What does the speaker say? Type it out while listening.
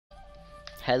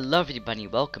Hello everybody,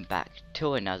 welcome back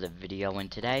to another video, and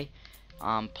today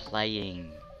I'm playing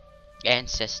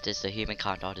Ancestors, the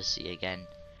Humankind Odyssey again.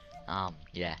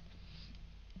 Yeah.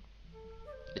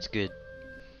 It's good.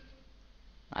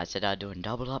 I said I'd do a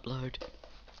double upload.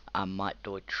 I might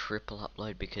do a triple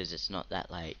upload because it's not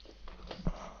that late.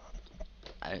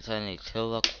 It's only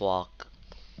 2 o'clock.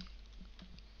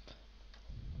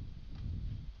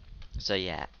 So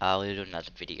yeah, I'll do another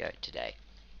video today.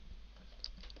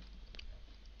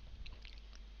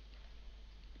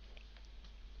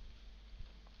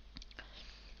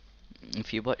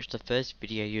 If you watched the first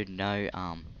video, you'd know,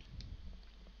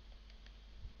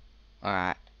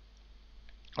 alright.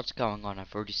 What's going on?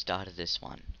 I've already started this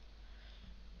one.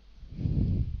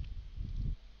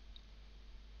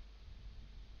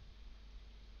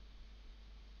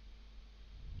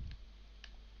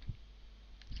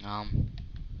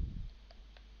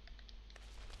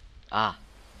 Ah,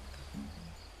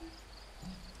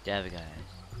 there we go.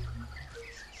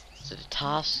 So the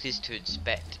task is to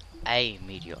inspect a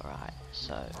meteorite,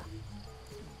 so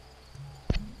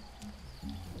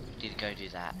need to go do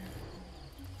that.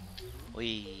 No,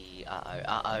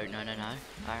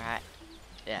 alright,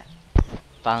 yeah.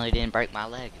 Finally didn't break my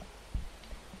leg.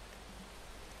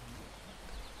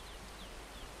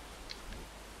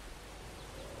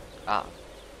 Alright,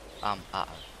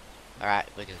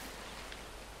 we're good.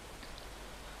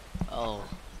 Oh.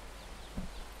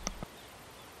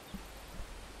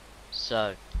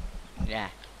 So, yeah,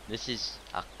 this is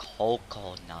a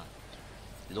coconut.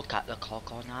 Look at the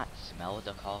coconut, smell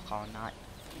the coconut.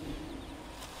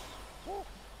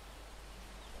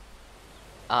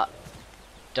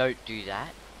 Don't do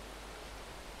that.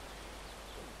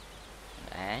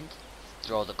 And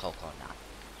throw the coconut.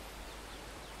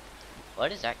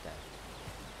 What is that though?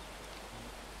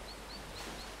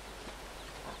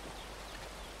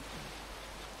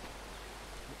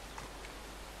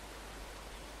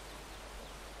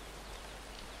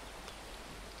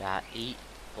 That eat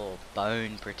for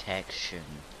bone protection,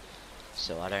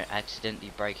 so I don't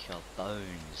accidentally break your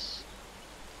bones.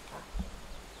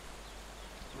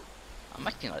 I'm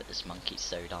acting like this monkey's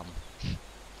so dumb.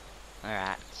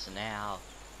 Alright, so now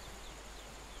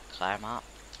climb up.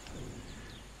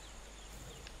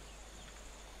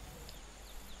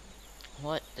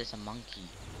 What? There's a monkey.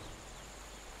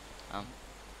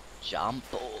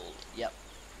 Jump ball. Yep.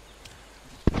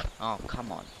 Oh,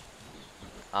 come on.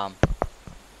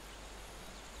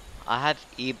 I have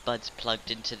earbuds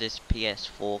plugged into this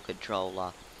PS4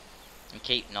 controller and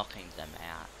keep knocking them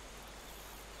out.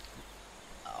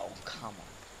 Oh, come on.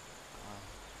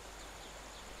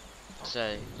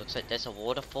 So, looks like there's a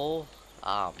waterfall.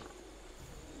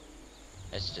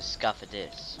 Let's discover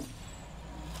this.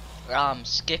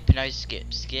 Skip, no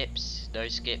skip, skips, no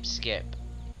skip, skip.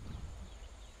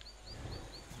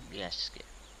 Yes, skip.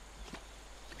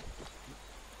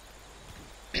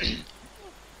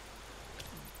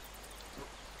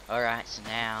 Alright, so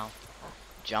now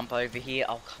jump over here.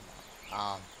 Oh, come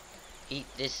on. Eat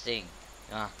this thing.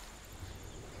 I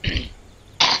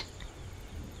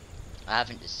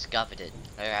haven't discovered it.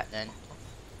 Alright then.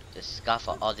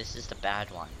 Discover. Oh, this is the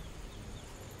bad one.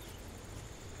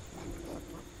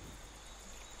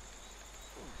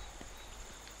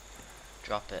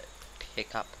 Drop it.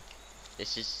 Pick up.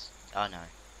 This is. Oh no.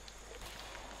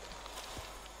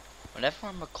 Whenever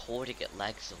I'm recording, it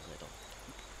lags a little.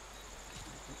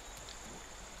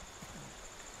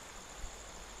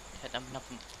 If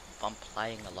I'm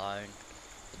playing alone,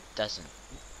 it doesn't.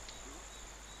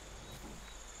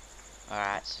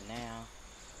 Alright, so now.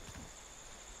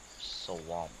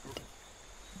 Swamp.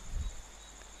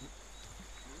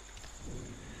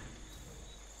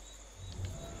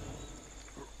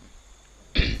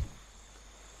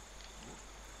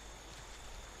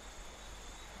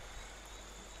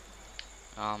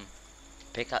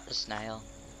 Pick up the snail,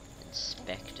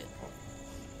 inspect it.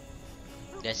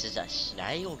 This is a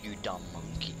snail, you dumb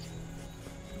monkey.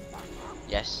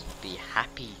 Yes, be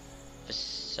happy for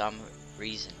some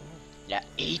reason. Yeah,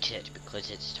 eat it because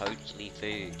it's totally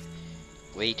food.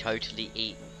 We totally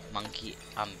eat monkey,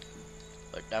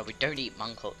 no, we don't eat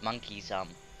monkeys,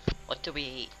 what do we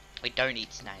eat? We don't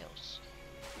eat snails.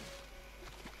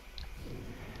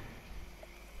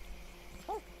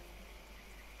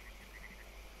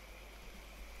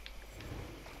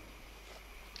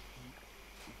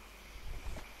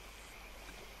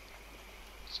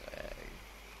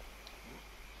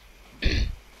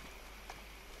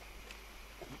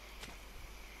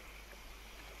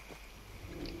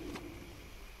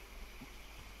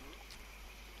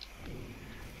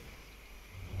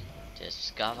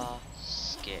 Discover,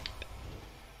 skip.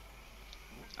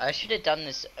 I should have done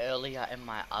this earlier in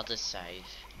my other save,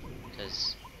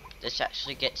 because this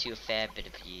actually gets you a fair bit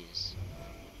of years.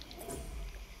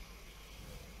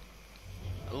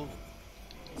 Ooh.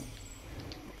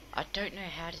 I don't know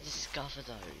how to discover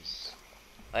those.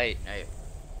 Wait, no.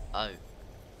 Oh.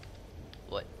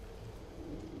 What?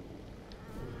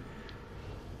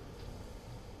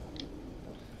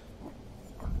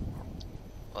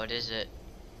 What is it?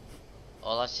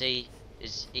 All I see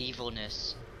is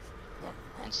evilness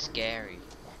and scary.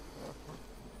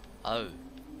 Oh.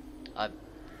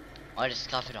 I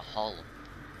discovered a hole.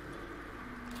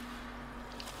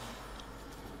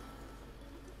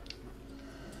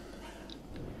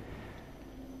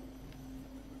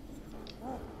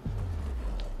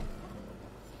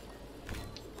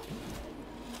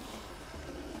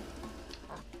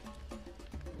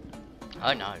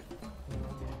 Oh no.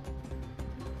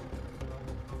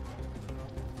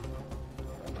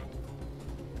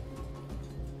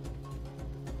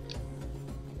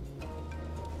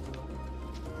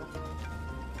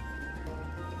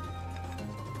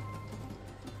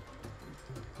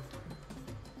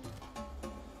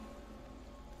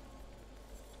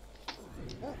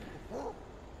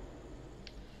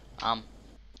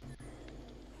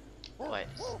 Wait,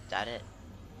 is that it?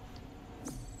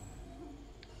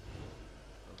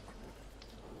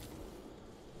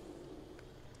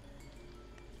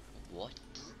 What?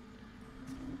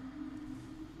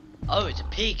 Oh, it's a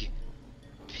pig!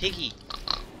 Piggy!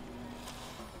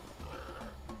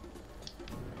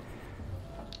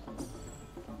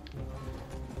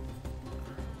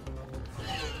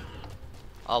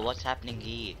 Oh, what's happening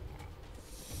here?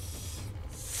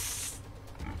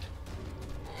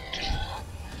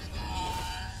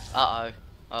 Uh-oh.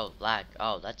 Oh, lag.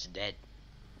 Oh, that's dead.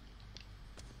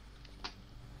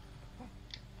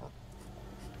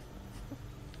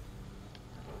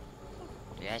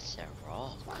 Yes, a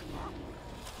rock.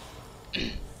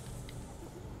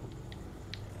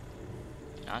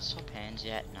 Not swap hands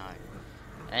yet? No.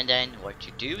 And then what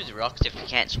you do with rocks if you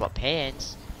can't swap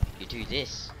hands, you do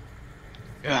this.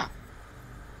 Yeah.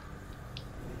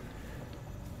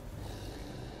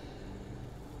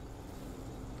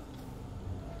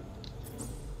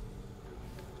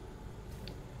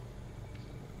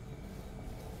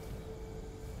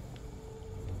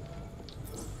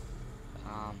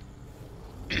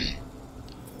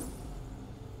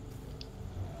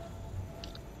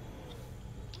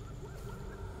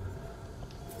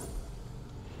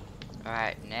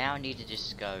 Alright, now I need to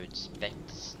just go inspect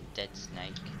this dead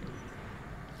snake.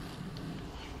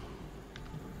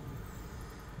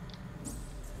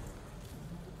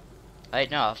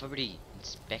 Wait, no, I've already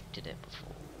inspected it before.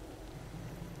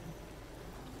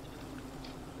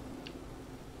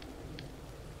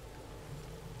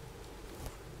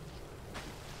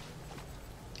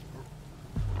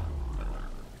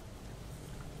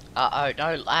 Uh-oh,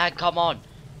 no lag, come on!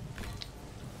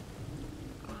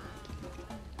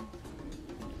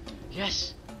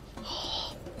 Yes!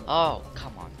 Oh,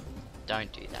 come on.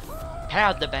 Don't do that.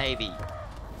 Pound the baby!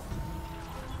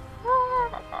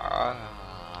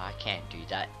 I can't do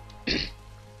that.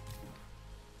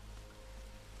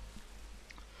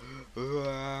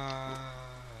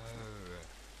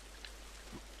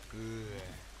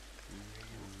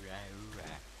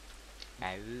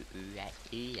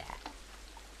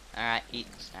 Alright,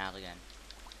 eat the snail again.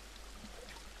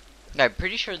 No,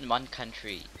 pretty sure in one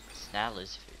country, snail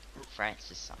is food. France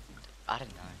is something. I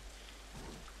don't know.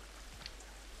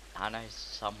 I know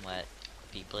somewhere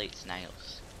people eat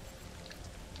snails.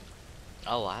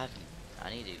 Oh, I haven't. I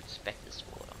need to inspect this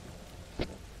water.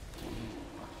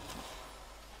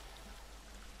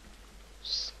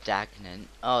 Stagnant.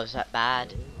 Oh, is that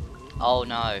bad? Oh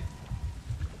no.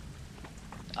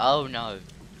 Oh no.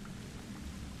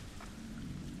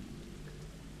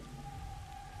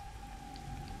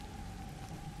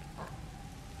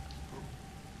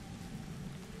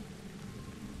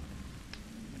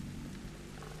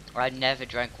 I never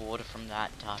drank water from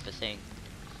that type of thing.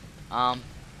 Oh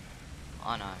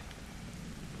no.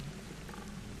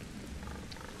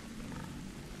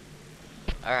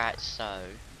 Alright, so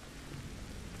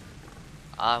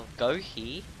I'll go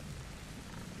here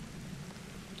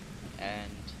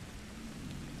and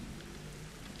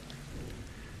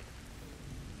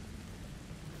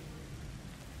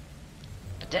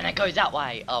but then it goes that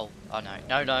way. Oh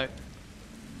no, no.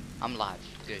 I'm live.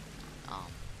 Good.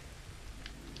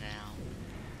 Now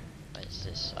where's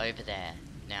this? Over there.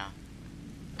 Now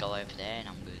go over there and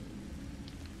I'm good.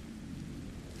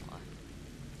 What?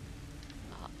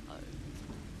 Uh-oh.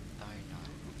 Oh no.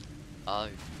 Oh.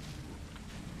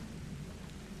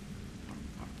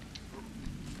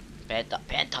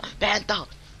 Panther!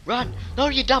 Run! No,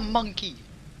 you dumb monkey!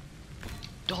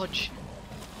 Dodge!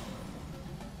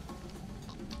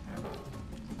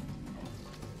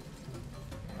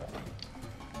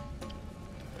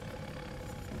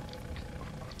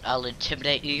 I'll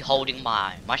intimidate you holding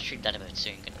my mushroom that I'm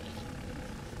soon gonna eat.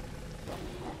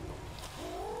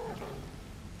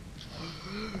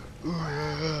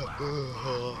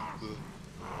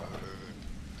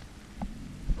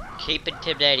 Keep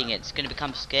intimidating it. It's gonna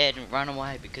become scared and run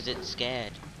away because it's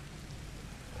scared.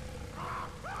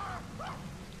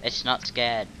 It's not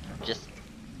scared. Just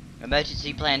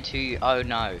emergency plan 2. Oh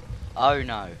no. Oh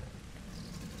no.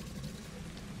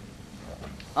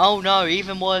 Oh no,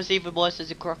 even worse as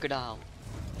a crocodile.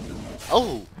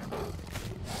 Oh!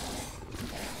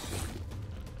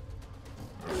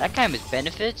 That came with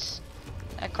benefits.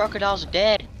 That crocodile's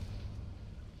dead.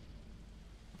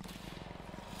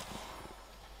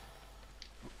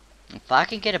 If I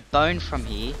can get a bone from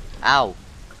here. Ow.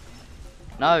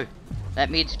 No.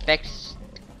 Let me inspect his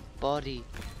body.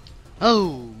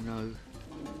 Oh no.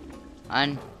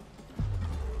 And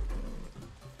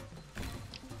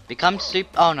become soup.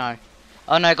 Oh no.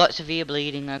 Oh no, I got severe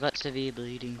bleeding. I got severe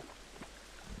bleeding.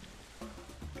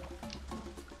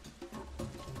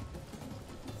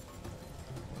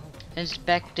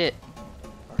 Inspect it.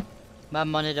 My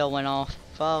monitor went off.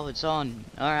 Oh, it's on.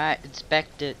 Alright,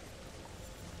 inspect it.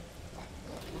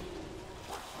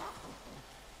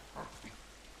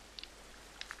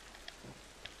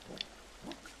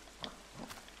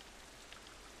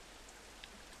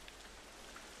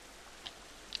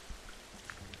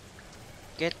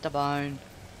 Get the bone.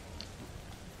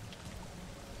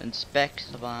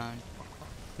 Inspect the bone.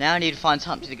 Now I need to find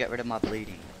something to get rid of my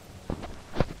bleeding.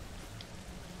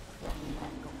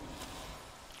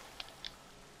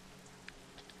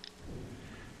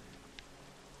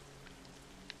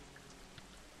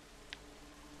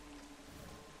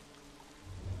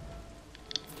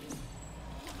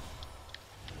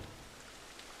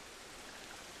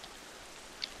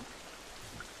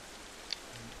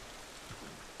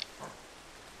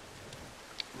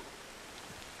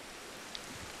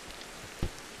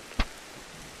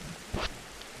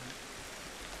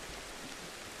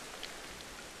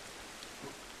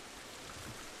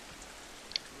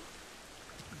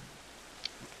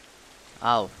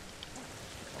 Oh.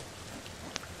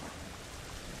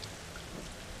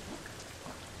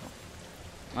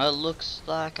 Well, it looks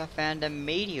like I found a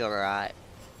meteorite.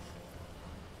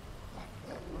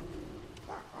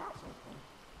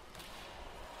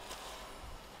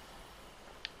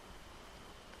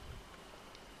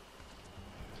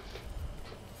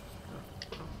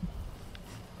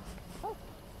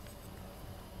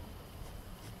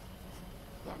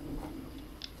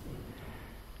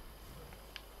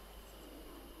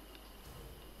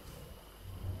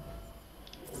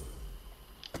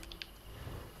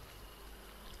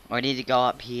 I need to go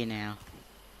up here now.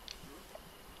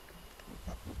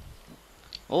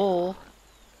 Or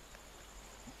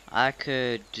I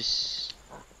could just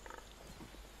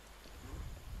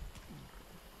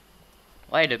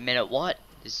wait a minute, what?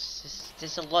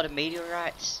 There's a lot of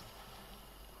meteorites.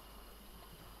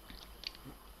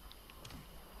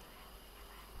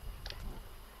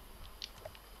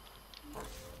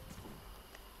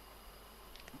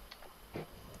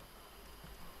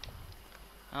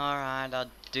 Alright,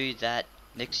 I'll do that.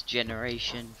 Next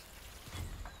generation.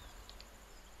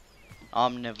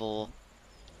 Omnivore.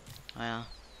 Wow.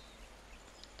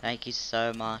 Thank you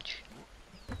so much.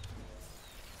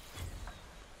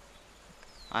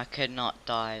 I could not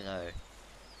die though.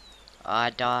 I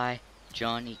die,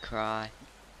 Johnny cry,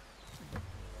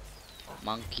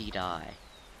 monkey die.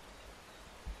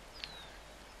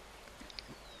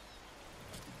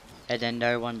 And then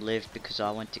no one lived because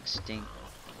I went extinct.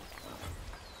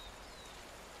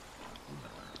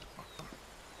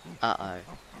 Uh-oh.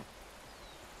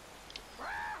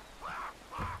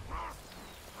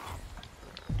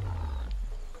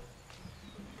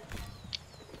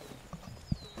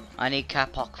 I need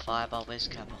kapok fiber. Where's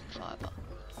kapok fiber?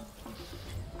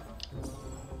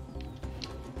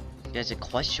 There's a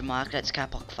question mark. That's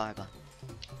kapok fiber.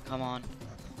 Come on.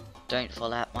 Don't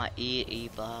fall out my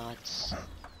earbuds.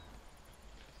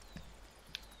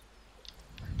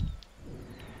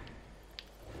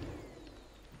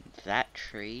 That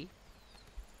tree.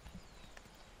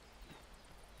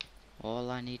 All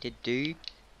I need to do,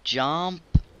 jump.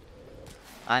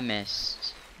 I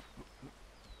missed.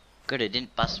 Good, it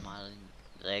didn't bust my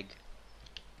leg.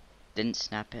 Didn't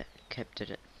snap it. Kept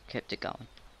it going.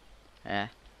 Yeah.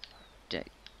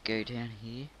 Go down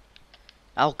here.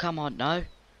 Oh, come on, no.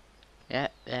 Yeah,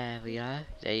 there we go.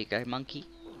 There you go, monkey.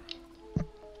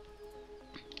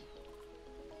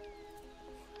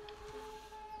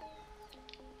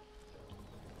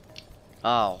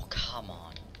 Oh, come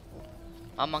on.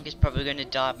 My monkey's probably gonna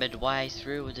die midway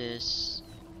through this.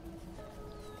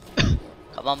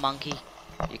 Come on, monkey.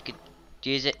 You could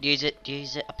use it, use it,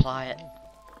 use it, apply it.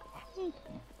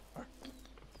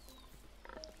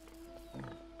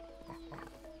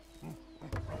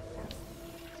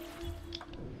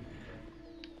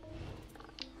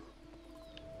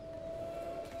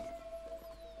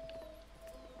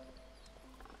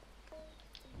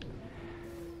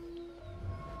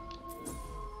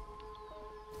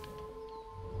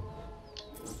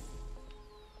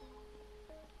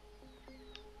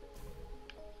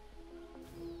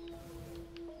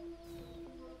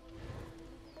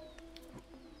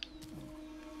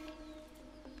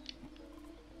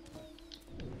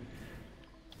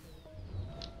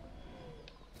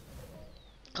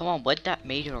 Come on, where'd that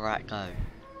meteorite go?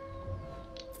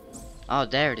 Oh,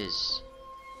 there it is.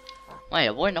 Wait,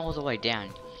 it went all the way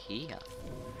down here.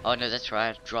 Oh no, that's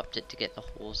right, I dropped it to get the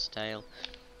horse tail.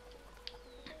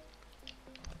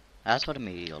 That's what a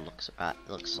meteor looks like.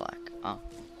 Oh.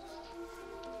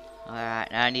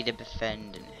 Alright, now I need to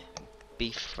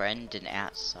befriend an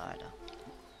outsider.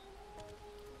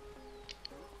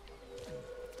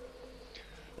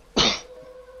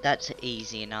 That's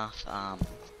easy enough,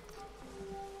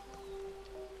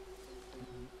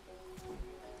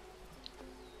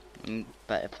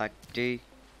 but if I do,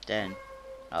 then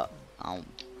I'll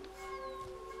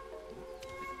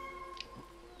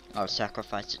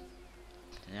sacrifice it.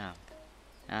 No,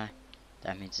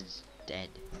 that means it's dead,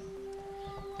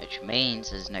 which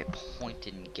means there's no point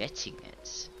in getting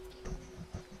it.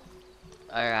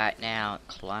 Alright, now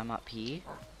climb up here.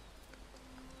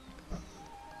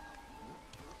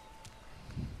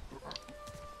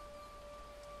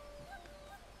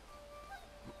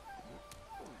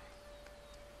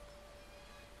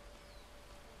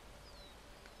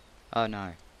 Oh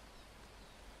no.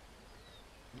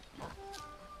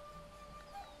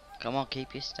 Come on,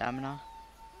 keep your stamina.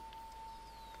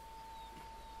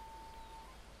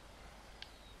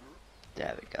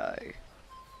 There we go.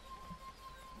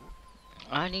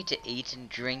 I need to eat and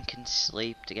drink and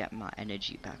sleep to get my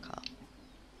energy back up.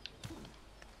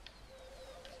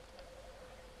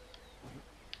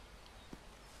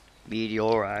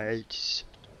 Meteorites.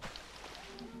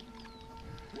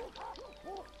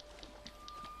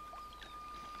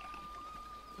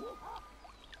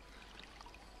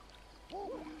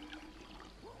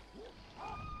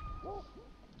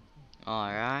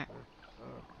 Alright.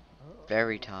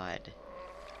 Very tired.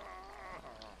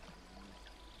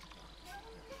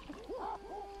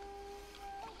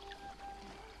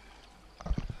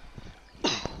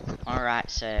 Alright,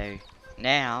 so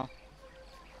now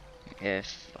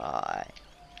if I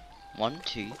want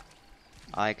to,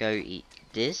 I go eat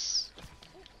this.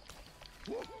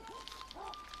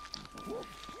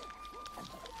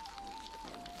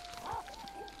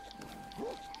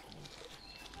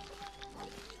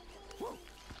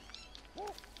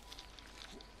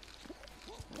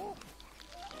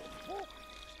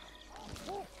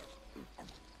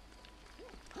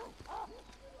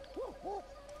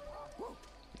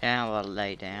 Now I'll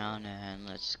lay down and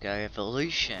let's go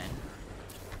evolution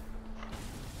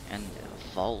and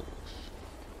evolve.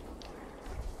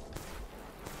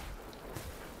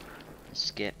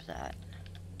 Skip that.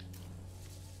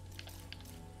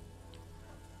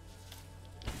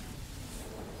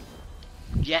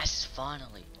 Yes,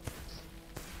 finally.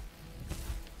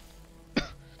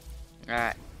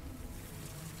 Right.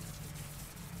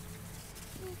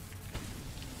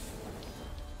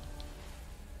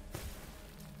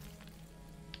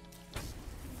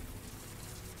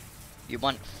 You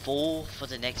want 4 for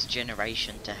the next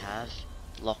generation to have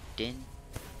locked in.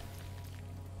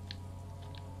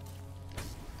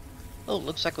 Oh,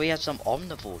 looks like we have some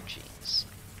omnivore genes.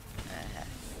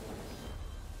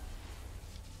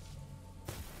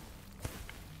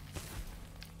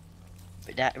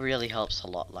 But that really helps a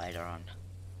lot later on.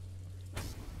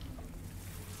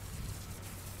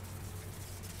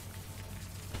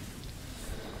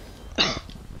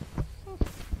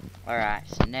 Alright,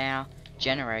 so now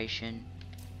generation.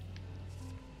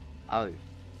 Oh,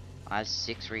 I have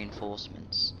 6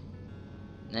 reinforcements.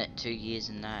 2 years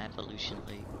in that evolution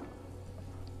league.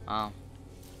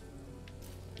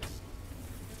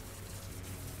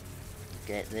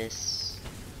 Get this.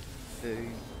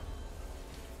 Boom.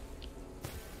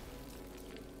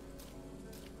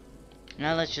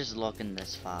 Now let's just lock in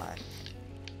this 5.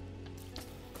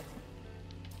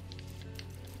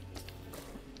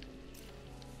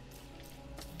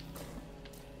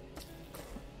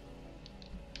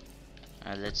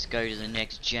 Let's go to the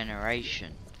next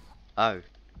generation. Oh.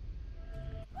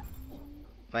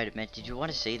 Wait a minute, did you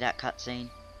want to see that cutscene?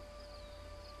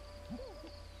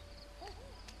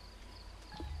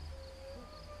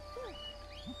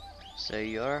 So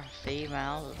you're a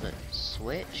female that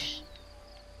switched?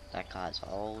 That guy's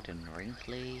old and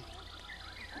wrinkly.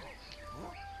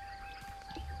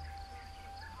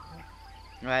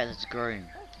 Right, let's groom.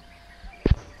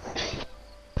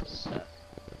 So.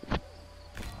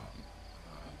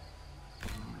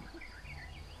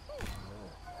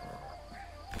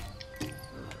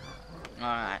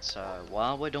 Alright, so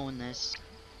while we're doing this,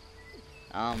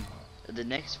 the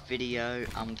next video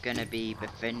I'm gonna be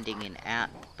befriending an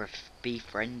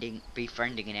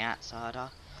outsider,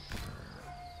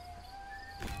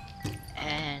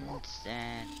 and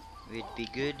then it'd be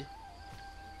good.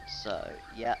 So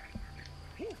yeah,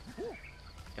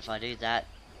 if I do that,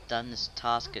 done this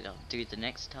task, I'll do the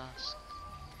next task.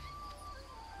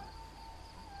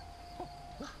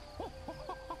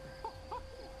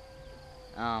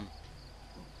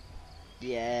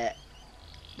 Yeah,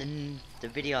 then the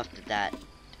video after that,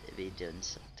 I'll be doing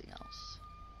something else.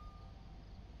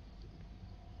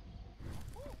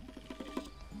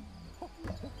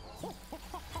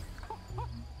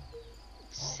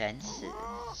 Senses,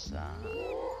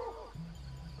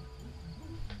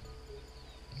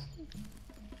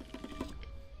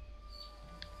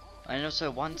 and also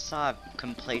once I've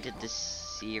completed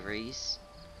this series,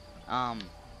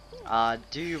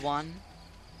 do one,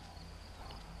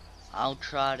 I'll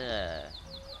try to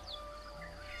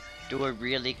do a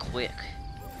really quick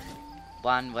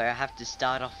one where I have to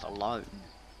start off alone.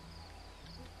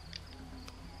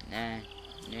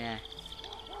 Yeah.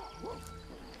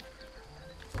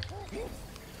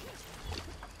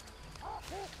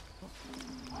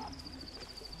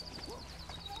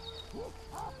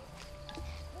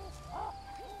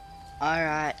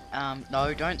 Alright,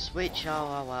 no, don't switch.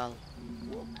 Oh, well.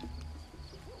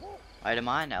 Wait, am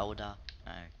I an elder?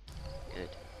 No. Good.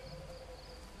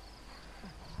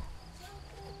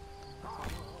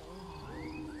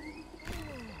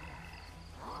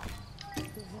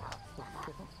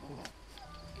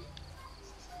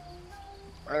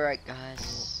 Alright guys,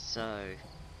 so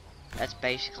that's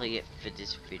basically it for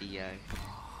this video.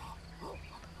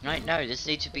 No, this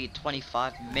needs to be a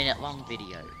 25-minute long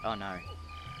video. Oh no.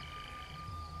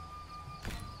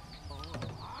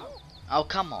 Oh,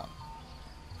 come on.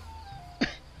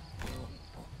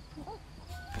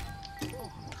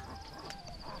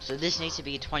 So this needs to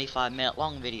be a 25-minute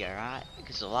long video, right?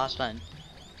 Because the last one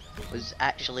was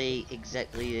actually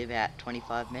exactly about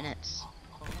 25 minutes.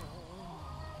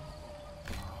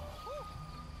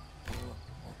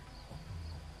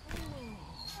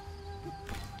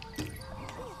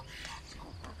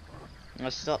 I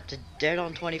stopped dead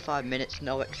on 25 minutes,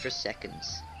 no extra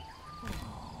seconds.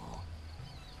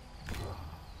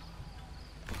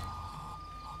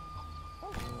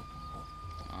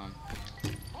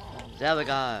 There we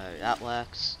go, that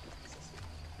works.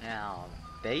 Now,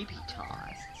 baby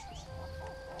time.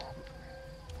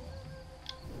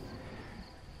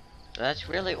 So that's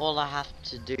really all I have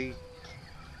to do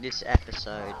this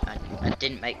episode. I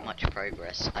didn't make much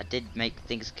progress. I did make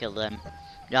things kill them.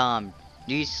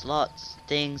 New slots,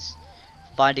 things,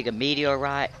 finding a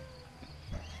meteorite.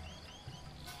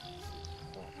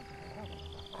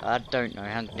 I don't know,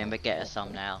 I'm gonna get a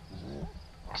thumbnail.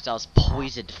 Because I was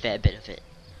poisoned a fair bit of it.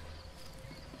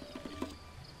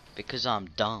 Because I'm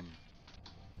dumb.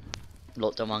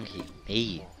 Not the monkey,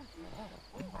 me.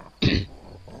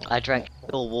 I drank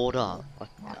all water.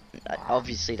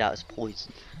 Obviously that was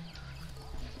poison.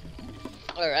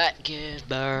 Alright, give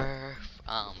birth.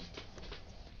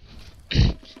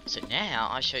 So now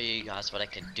I'll show you guys what I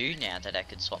can do now that I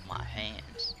can swap my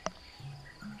hands.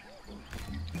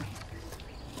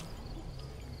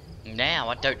 Now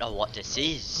I don't know what this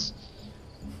is.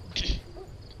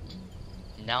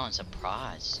 Now I'm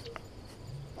surprised.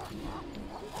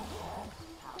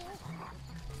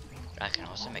 I can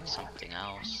also make something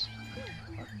else.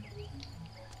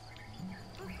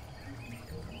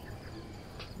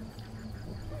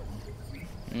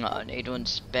 No, I need to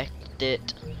inspect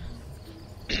it.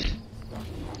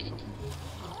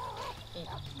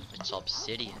 It's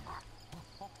obsidian.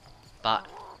 But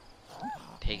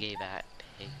piggyback.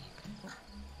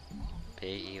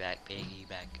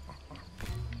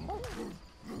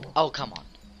 Oh, come on.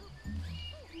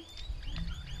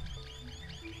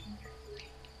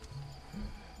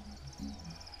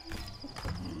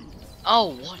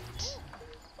 Oh, what?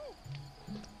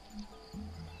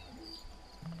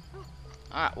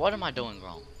 Alright, what am I doing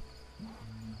wrong?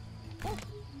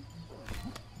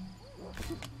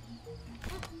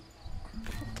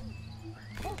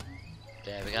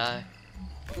 There we go.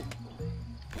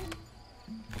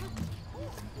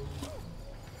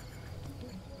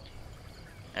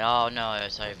 Oh no,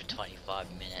 it's over 25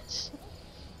 minutes.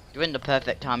 You're in the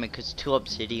perfect timing because 2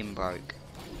 obsidian broke.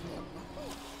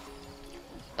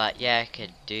 But yeah, I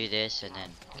could do this and then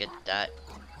get that.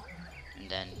 And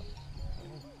then...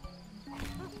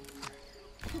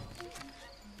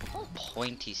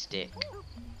 pointy stick.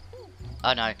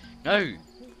 Oh no, no!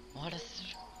 What a...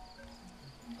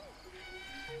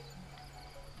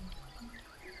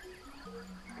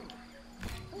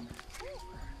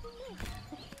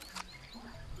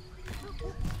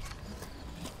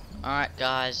 Alright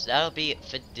guys, that'll be it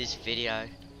for this video.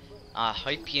 I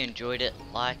hope you enjoyed it,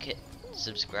 like it,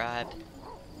 subscribe.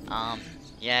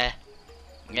 Yeah.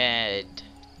 And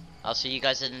I'll see you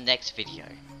guys in the next video.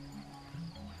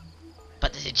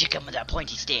 But did you come with that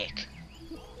pointy stick?